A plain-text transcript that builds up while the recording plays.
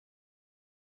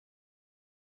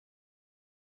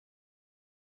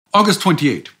August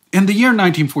 28. In the year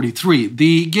 1943,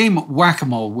 the game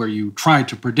Whack-A-Mole, where you try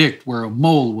to predict where a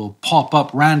mole will pop up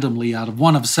randomly out of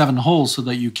one of 7 holes so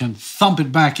that you can thump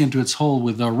it back into its hole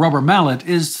with a rubber mallet,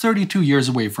 is 32 years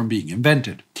away from being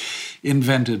invented.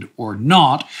 Invented or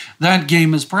not, that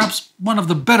game is perhaps one of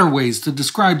the better ways to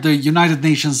describe the United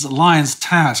Nations Alliance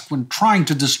task when trying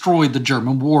to destroy the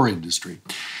German war industry.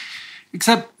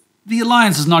 Except the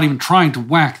Alliance is not even trying to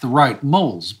whack the right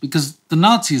moles, because the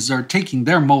Nazis are taking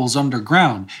their moles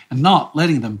underground and not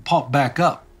letting them pop back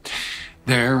up.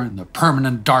 There, in the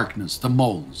permanent darkness, the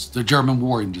moles, the German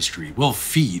war industry, will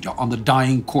feed on the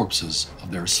dying corpses of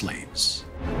their slaves.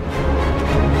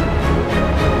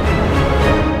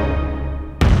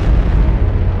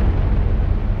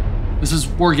 This is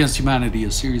War Against Humanity,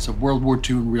 a series of World War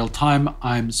II in real time.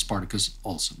 I'm Spartacus,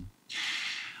 Olsson.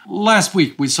 Last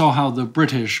week, we saw how the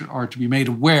British are to be made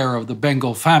aware of the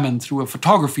Bengal famine through a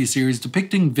photography series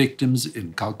depicting victims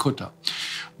in Calcutta.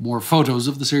 More photos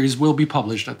of the series will be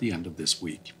published at the end of this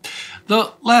week.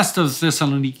 The last of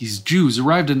Thessaloniki's Jews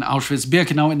arrived in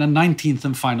Auschwitz-Birkenau in a 19th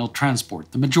and final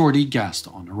transport, the majority gassed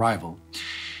on arrival.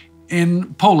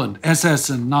 In Poland,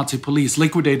 SS and Nazi police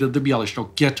liquidated the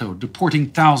Białystok ghetto, deporting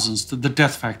thousands to the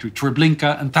death factory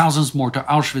Treblinka and thousands more to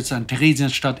Auschwitz and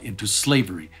Theresienstadt into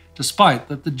slavery, despite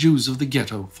that the Jews of the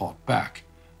ghetto fought back,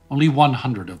 only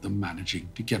 100 of them managing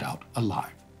to get out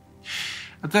alive.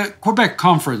 At the Quebec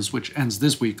conference, which ends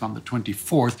this week on the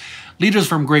 24th, leaders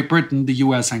from Great Britain, the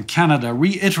US, and Canada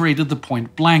reiterated the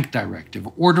point-blank directive,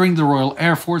 ordering the Royal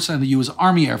Air Force and the US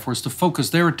Army Air Force to focus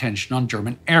their attention on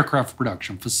German aircraft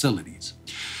production facilities.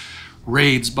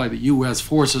 Raids by the US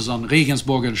forces on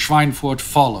Regensburg and Schweinfurt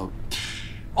followed.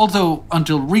 Although,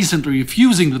 until recently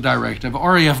refusing the directive,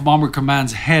 RAF Bomber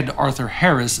Command's head Arthur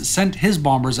Harris sent his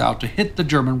bombers out to hit the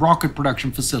German rocket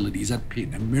production facilities at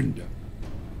Peenemünde.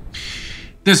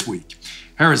 This week,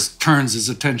 Harris turns his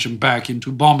attention back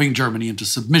into bombing Germany into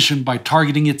submission by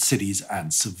targeting its cities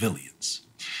and civilians.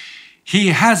 He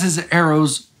has his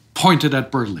arrows pointed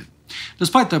at Berlin.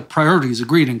 Despite the priorities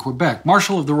agreed in Quebec,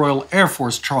 Marshal of the Royal Air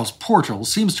Force Charles Portal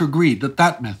seems to agree that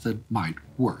that method might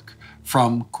work.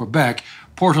 From Quebec,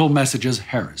 Portal messages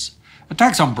Harris.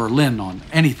 Attacks on Berlin on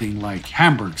anything like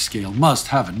Hamburg scale must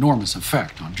have enormous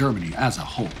effect on Germany as a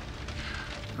whole.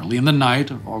 Early in the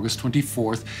night of August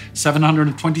 24th,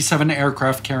 727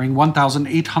 aircraft carrying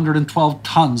 1,812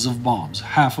 tons of bombs,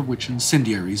 half of which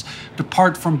incendiaries,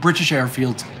 depart from British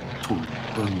airfields toward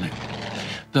Berlin.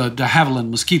 The de Havilland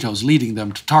Mosquitoes leading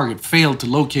them to target failed to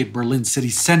locate Berlin city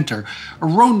center,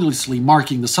 erroneously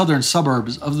marking the southern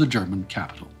suburbs of the German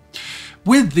capital.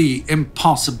 With the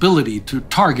impossibility to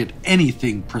target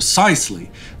anything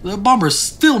precisely, the bombers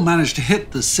still managed to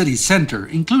hit the city center,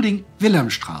 including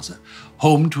Wilhelmstraße,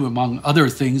 home to, among other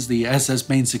things, the SS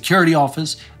Main Security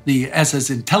Office, the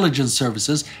SS Intelligence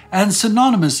Services, and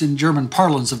synonymous in German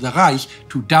parlance of the Reich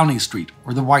to Downing Street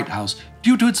or the White House,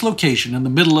 due to its location in the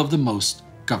middle of the most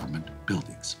government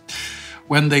buildings.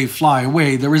 When they fly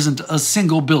away, there isn't a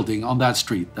single building on that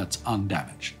street that's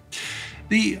undamaged.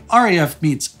 The RAF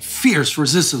meets fierce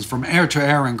resistance from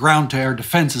air-to-air and ground-to-air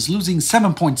defenses, losing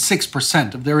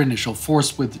 7.6% of their initial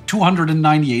force, with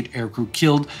 298 aircrew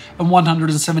killed and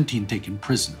 117 taken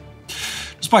prisoner.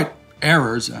 Despite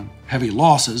errors and heavy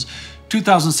losses,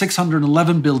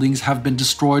 2,611 buildings have been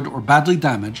destroyed or badly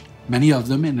damaged, many of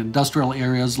them in industrial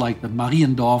areas like the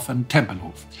Mariendorf and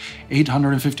Tempelhof.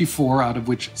 854 out of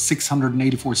which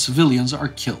 684 civilians are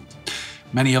killed,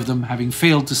 many of them having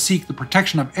failed to seek the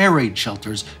protection of air raid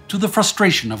shelters, to the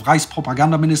frustration of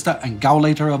Reichspropagandaminister and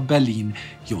Gauleiter of Berlin,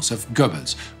 Joseph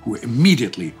Goebbels, who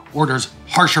immediately orders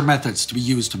harsher methods to be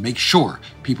used to make sure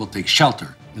people take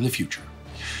shelter in the future.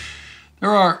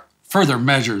 There are further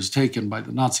measures taken by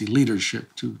the Nazi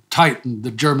leadership to tighten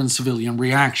the German civilian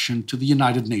reaction to the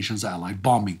United Nations Allied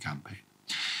bombing campaign.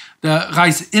 The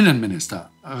Reichsinnenminister,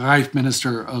 Reich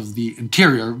Minister of the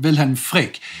Interior, Wilhelm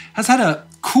Frick, has had a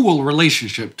cool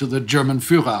relationship to the German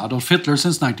Führer Adolf Hitler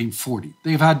since 1940.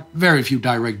 They've had very few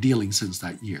direct dealings since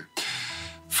that year.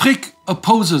 Frick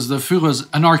opposes the Führer's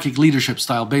anarchic leadership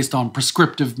style based on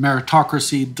prescriptive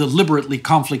meritocracy, deliberately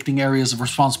conflicting areas of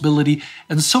responsibility,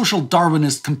 and social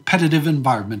Darwinist competitive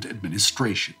environment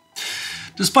administration.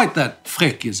 Despite that,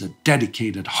 Frick is a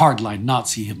dedicated hardline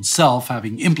Nazi himself,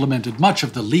 having implemented much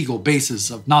of the legal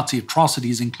basis of Nazi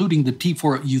atrocities, including the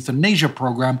T4 euthanasia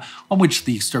program on which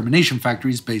the extermination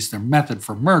factories based their method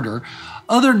for murder,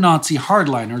 other Nazi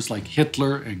hardliners like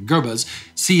Hitler and Goebbels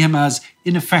see him as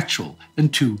ineffectual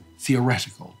and too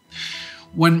theoretical.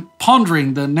 When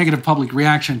pondering the negative public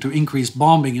reaction to increased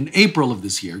bombing in April of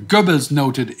this year, Goebbels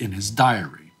noted in his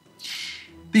diary,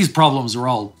 These problems are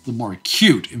all the more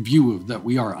acute in view of that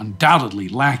we are undoubtedly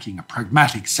lacking a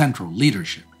pragmatic central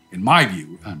leadership. In my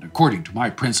view, and according to my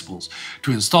principles,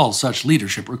 to install such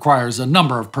leadership requires a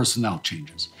number of personnel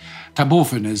changes.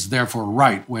 Tabofen is therefore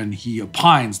right when he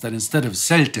opines that instead of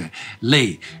Selte,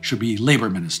 Ley should be Labor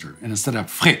Minister, and instead of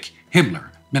Frick,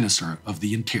 Himmler, Minister of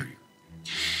the Interior.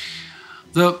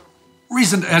 The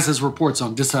recent SS reports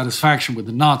on dissatisfaction with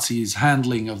the Nazis'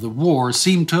 handling of the war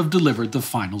seem to have delivered the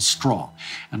final straw,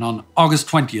 and on August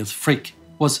 20th, Frick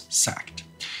was sacked.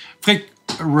 Frick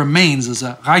remains as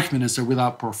a Reich Minister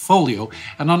without portfolio,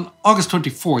 and on August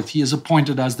 24th, he is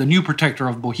appointed as the new protector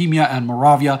of Bohemia and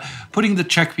Moravia, putting the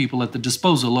Czech people at the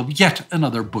disposal of yet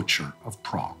another butcher of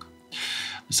Prague.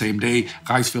 The same day,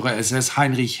 Reichsführer SS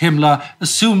Heinrich Himmler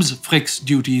assumes Frick's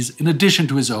duties in addition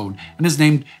to his own and is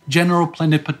named General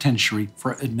Plenipotentiary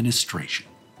for Administration.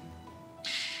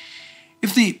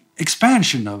 If the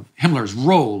expansion of Himmler's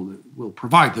role will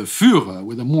provide the Führer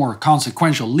with a more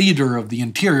consequential leader of the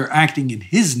interior acting in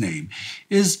his name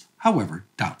is, however,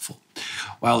 doubtful.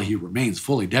 While he remains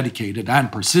fully dedicated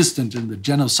and persistent in the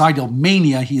genocidal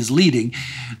mania he is leading,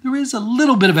 there is a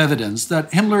little bit of evidence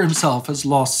that Himmler himself has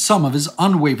lost some of his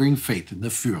unwavering faith in the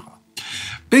Führer.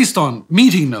 Based on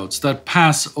meeting notes that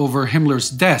pass over Himmler's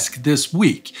desk this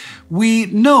week, we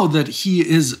know that he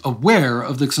is aware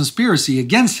of the conspiracy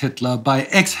against Hitler by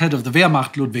ex-head of the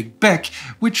Wehrmacht Ludwig Beck,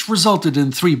 which resulted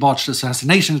in 3 botched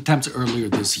assassination attempts earlier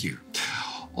this year.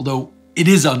 Although it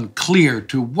is unclear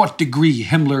to what degree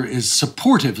Himmler is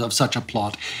supportive of such a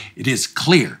plot, it is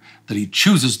clear that he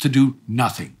chooses to do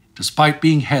nothing, despite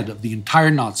being head of the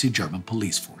entire Nazi German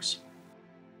police force.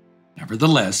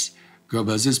 Nevertheless,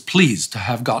 Goebbels is pleased to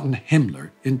have gotten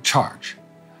Himmler in charge,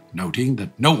 noting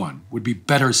that no one would be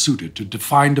better suited to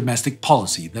define domestic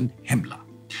policy than Himmler,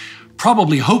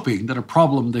 probably hoping that a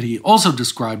problem that he also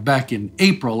described back in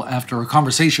April after a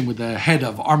conversation with the head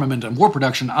of armament and war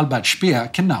production, Albert Speer,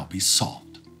 can now be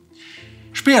solved.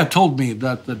 Speer told me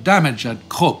that the damage at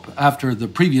Krupp after the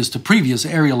previous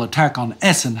aerial attack on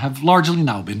Essen have largely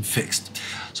now been fixed.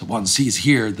 So one sees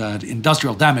here that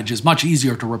industrial damage is much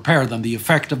easier to repair than the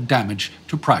effect of damage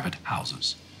to private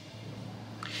houses.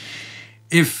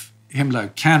 If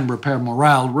Himmler can repair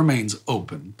morale remains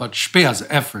open, but Speer's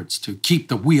efforts to keep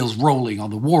the wheels rolling on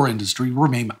the war industry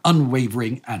remain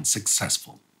unwavering and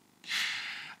successful.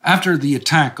 After the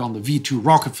attack on the V2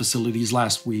 rocket facilities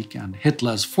last week and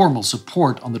Hitler's formal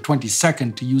support on the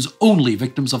 22nd to use only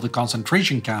victims of the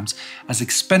concentration camps as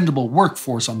expendable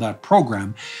workforce on that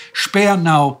program, Speer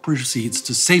now proceeds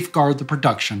to safeguard the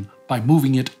production by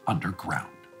moving it underground.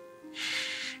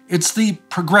 It's the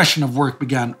progression of work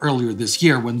began earlier this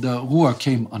year when the Ruhr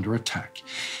came under attack.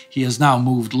 He has now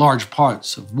moved large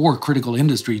parts of war-critical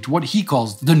industry to what he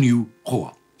calls the new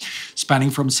Ruhr, spanning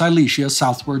from Silesia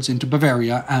southwards into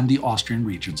Bavaria and the Austrian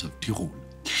regions of Tyrol.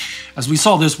 As we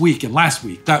saw this week and last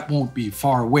week, that won't be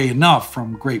far away enough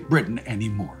from Great Britain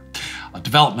anymore, a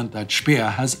development that Speer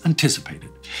has anticipated.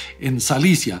 In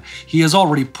Silesia, he has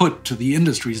already put to the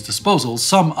industry's disposal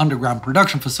some underground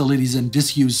production facilities and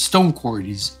disused stone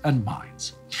quarries and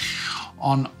mines.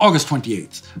 On August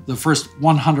 28th, the first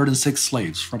 106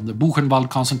 slaves from the Buchenwald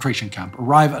concentration camp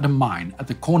arrive at a mine at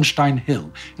the Kornstein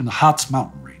Hill in the Harz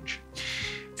mountain range.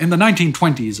 In the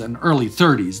 1920s and early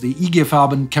 30s, the IG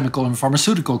Farben chemical and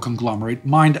pharmaceutical conglomerate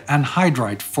mined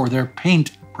anhydrite for their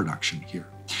paint production here.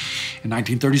 In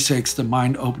 1936, the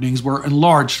mine openings were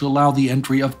enlarged to allow the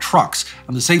entry of trucks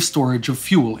and the safe storage of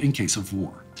fuel in case of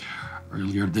war.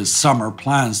 Earlier this summer,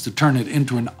 plans to turn it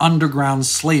into an underground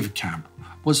slave camp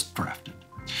was drafted.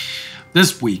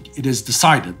 This week, it is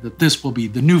decided that this will be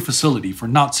the new facility for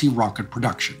Nazi rocket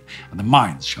production, and the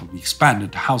mines shall be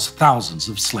expanded to house thousands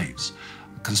of slaves,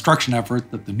 a construction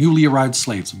effort that the newly arrived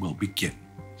slaves will begin.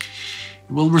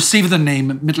 It will receive the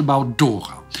name Mittelbau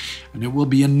Dora, and it will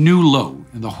be a new low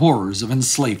in the horrors of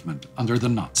enslavement under the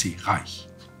Nazi Reich.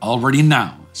 Already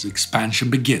now, as expansion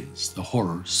begins, the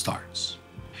horror starts.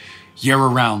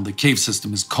 Year-round, the cave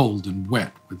system is cold and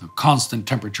wet, with a constant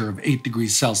temperature of 8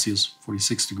 degrees Celsius,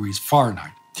 46 degrees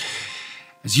Fahrenheit.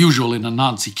 As usual in a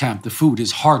Nazi camp, the food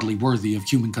is hardly worthy of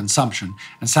human consumption,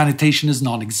 and sanitation is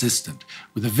non-existent,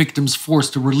 with the victims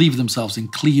forced to relieve themselves in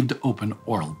cleaved open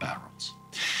oil barrels.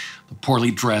 The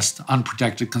poorly dressed,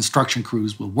 unprotected construction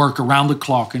crews will work around the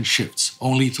clock in shifts,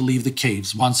 only to leave the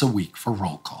caves once a week for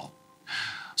roll call.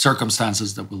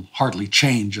 Circumstances that will hardly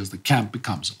change as the camp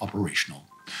becomes operational.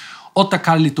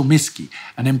 Otakar Litomiski,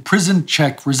 an imprisoned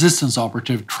Czech resistance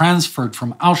operative transferred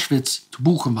from Auschwitz to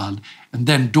Buchenwald and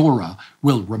then Dora,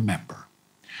 will remember.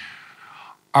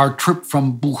 Our trip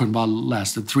from Buchenwald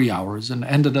lasted 3 hours and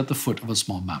ended at the foot of a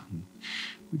small mountain.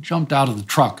 We jumped out of the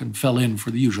truck and fell in for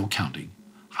the usual counting.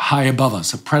 High above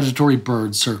us, a predatory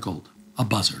bird circled, a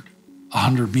buzzard.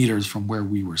 100 meters from where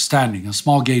we were standing, a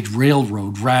small-gauge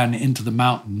railroad ran into the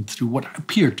mountain through what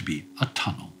appeared to be a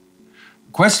tunnel.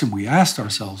 The question we asked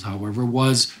ourselves, however,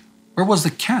 was, where was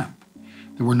the camp?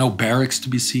 There were no barracks to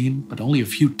be seen, but only a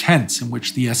few tents in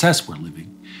which the SS were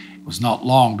living. It was not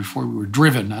long before we were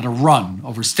driven at a run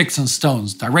over sticks and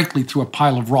stones directly through a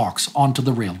pile of rocks onto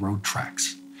the railroad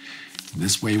tracks. In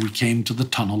this way we came to the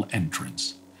tunnel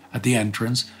entrance. At the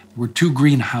entrance, there were 2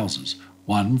 green houses,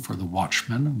 one for the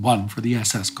watchmen and one for the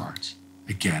SS guards.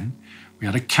 Again, we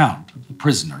had a count of the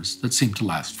prisoners that seemed to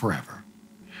last forever.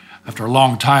 After a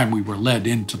long time, we were led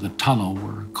into the tunnel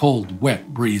where a cold,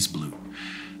 wet breeze blew.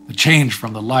 The change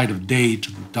from the light of day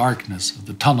to the darkness of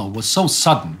the tunnel was so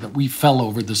sudden that we fell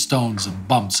over the stones and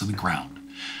bumps in the ground.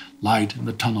 Light in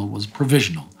the tunnel was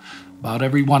provisional. About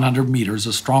every 100 meters,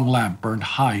 a strong lamp burned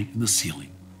high in the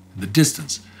ceiling. In the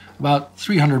distance, about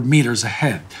 300 meters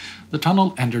ahead, the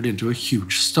tunnel entered into a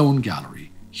huge stone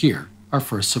gallery. Here, our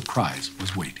first surprise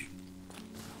was waiting.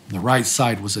 On the right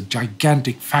side was a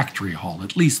gigantic factory hall,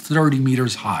 at least 30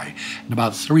 meters high and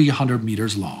about 300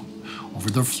 meters long. Over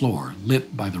the floor,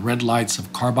 lit by the red lights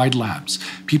of carbide lamps,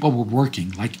 people were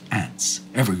working like ants.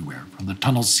 Everywhere, from the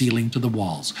tunnel ceiling to the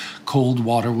walls, cold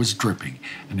water was dripping,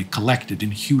 and it collected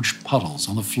in huge puddles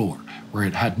on the floor, where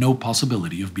it had no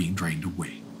possibility of being drained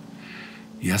away.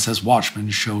 The SS watchman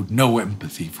showed no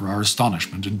empathy for our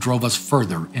astonishment and drove us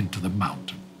further into the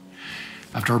mountain.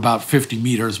 After about 50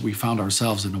 meters, we found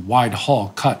ourselves in a wide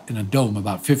hall cut in a dome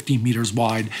about 15 meters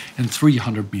wide and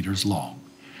 300 meters long.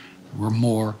 There were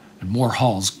more and more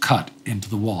halls cut into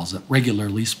the walls at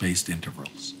regularly spaced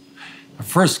intervals. At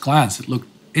first glance, it looked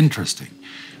interesting,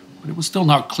 but it was still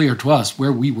not clear to us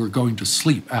where we were going to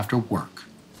sleep after work.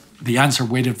 The answer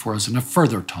waited for us in a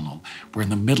further tunnel, where in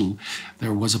the middle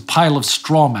there was a pile of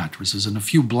straw mattresses and a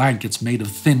few blankets made of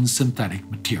thin synthetic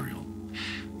material.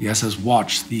 The SS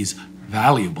watched these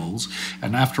valuables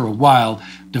and after a while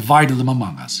divided them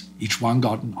among us. Each one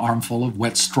got an armful of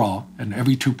wet straw and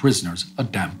every 2 prisoners a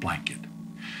damp blanket.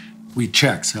 We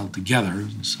Czechs held together,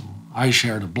 so I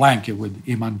shared a blanket with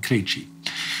Iman Krejci.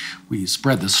 We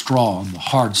spread the straw on the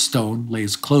hard stone, lay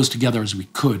as close together as we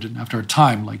could, and after a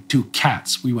time, like 2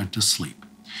 cats, we went to sleep.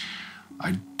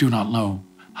 I do not know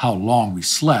how long we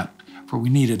slept, for we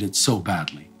needed it so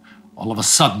badly. All of a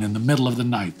sudden, in the middle of the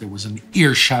night, there was an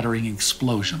ear-shattering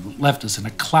explosion that left us in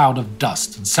a cloud of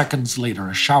dust, and seconds later,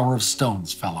 a shower of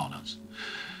stones fell on us.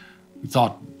 We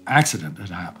thought an accident had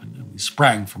happened, and we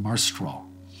sprang from our straw.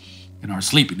 In our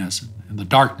sleepiness and in the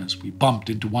darkness, we bumped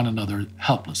into one another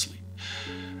helplessly.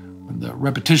 When the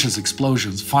repetitious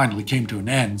explosions finally came to an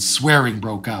end, swearing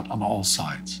broke out on all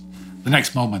sides. The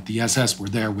next moment, the SS were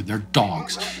there with their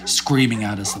dogs, screaming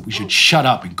at us that we should shut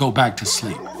up and go back to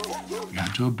sleep. We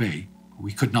had to obey, but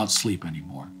we could not sleep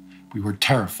anymore. We were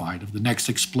terrified of the next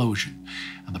explosion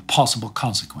and the possible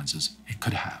consequences it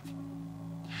could have.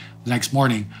 The next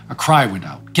morning, a cry went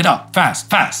out, "Get up, fast,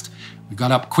 fast!" We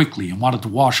got up quickly and wanted to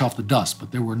wash off the dust,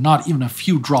 but there were not even a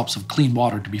few drops of clean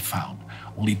water to be found,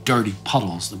 only dirty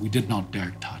puddles that we did not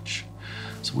dare touch.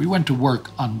 So we went to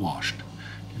work unwashed.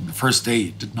 During the first day,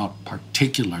 it did not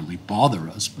particularly bother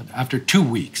us, but after 2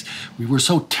 weeks, we were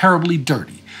so terribly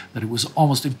dirty that it was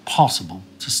almost impossible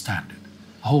to stand it.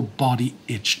 The whole body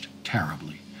itched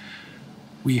terribly.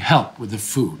 We helped with the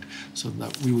food so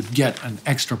that we would get an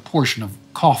extra portion of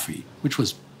coffee, which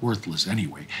was worthless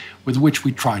anyway, with which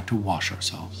we tried to wash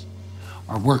ourselves.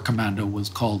 Our work commando was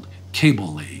called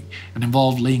cable laying and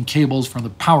involved laying cables from the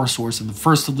power source in the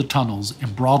first of the tunnels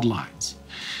in broad lines.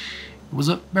 It was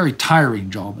a very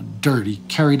tiring job and dirty,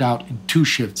 carried out in 2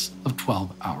 shifts of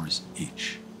 12 hours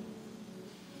each.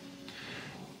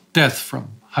 Death from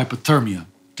hypothermia,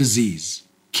 disease,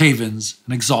 cave-ins,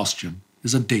 and exhaustion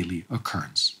is a daily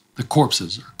occurrence. The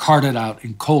corpses are carted out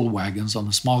in coal wagons on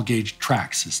the small-gauge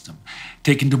track system,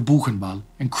 taken to Buchenwald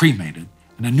and cremated,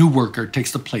 and a new worker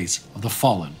takes the place of the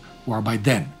fallen, who are by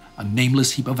then a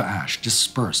nameless heap of ash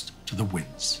dispersed to the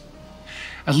winds.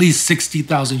 At least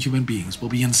 60,000 human beings will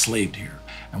be enslaved here,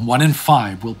 and 1 in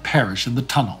 5 will perish in the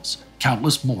tunnels,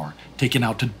 countless more taken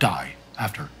out to die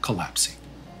after collapsing.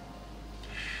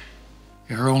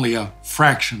 There are only a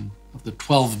fraction of the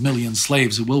 12 million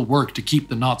slaves who will work to keep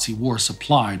the Nazi war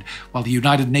supplied, while the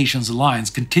United Nations alliance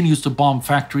continues to bomb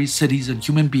factories, cities, and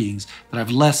human beings that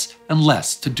have less and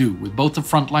less to do with both the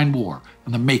frontline war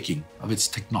and the making of its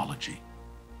technology.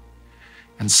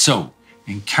 And so,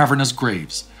 in cavernous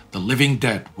graves, the living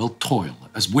dead will toil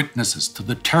as witnesses to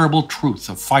the terrible truth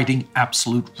of fighting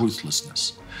absolute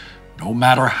ruthlessness. No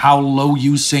matter how low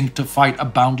you sink to fight a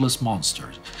boundless monster,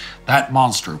 that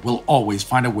monster will always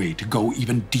find a way to go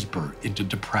even deeper into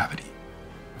depravity.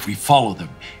 If we follow them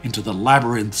into the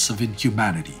labyrinths of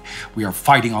inhumanity, we are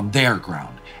fighting on their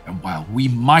ground, and while we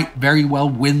might very well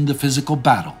win the physical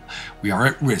battle, we are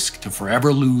at risk to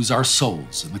forever lose our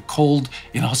souls in the cold,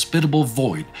 inhospitable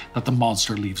void that the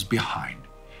monster leaves behind.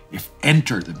 If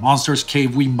enter the monster's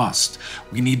cave we must,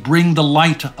 we need bring the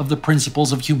light of the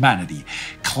principles of humanity,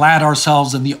 clad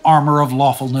ourselves in the armor of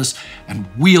lawfulness, and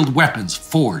wield weapons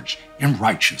forged in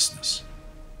righteousness.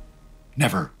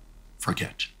 Never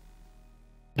forget.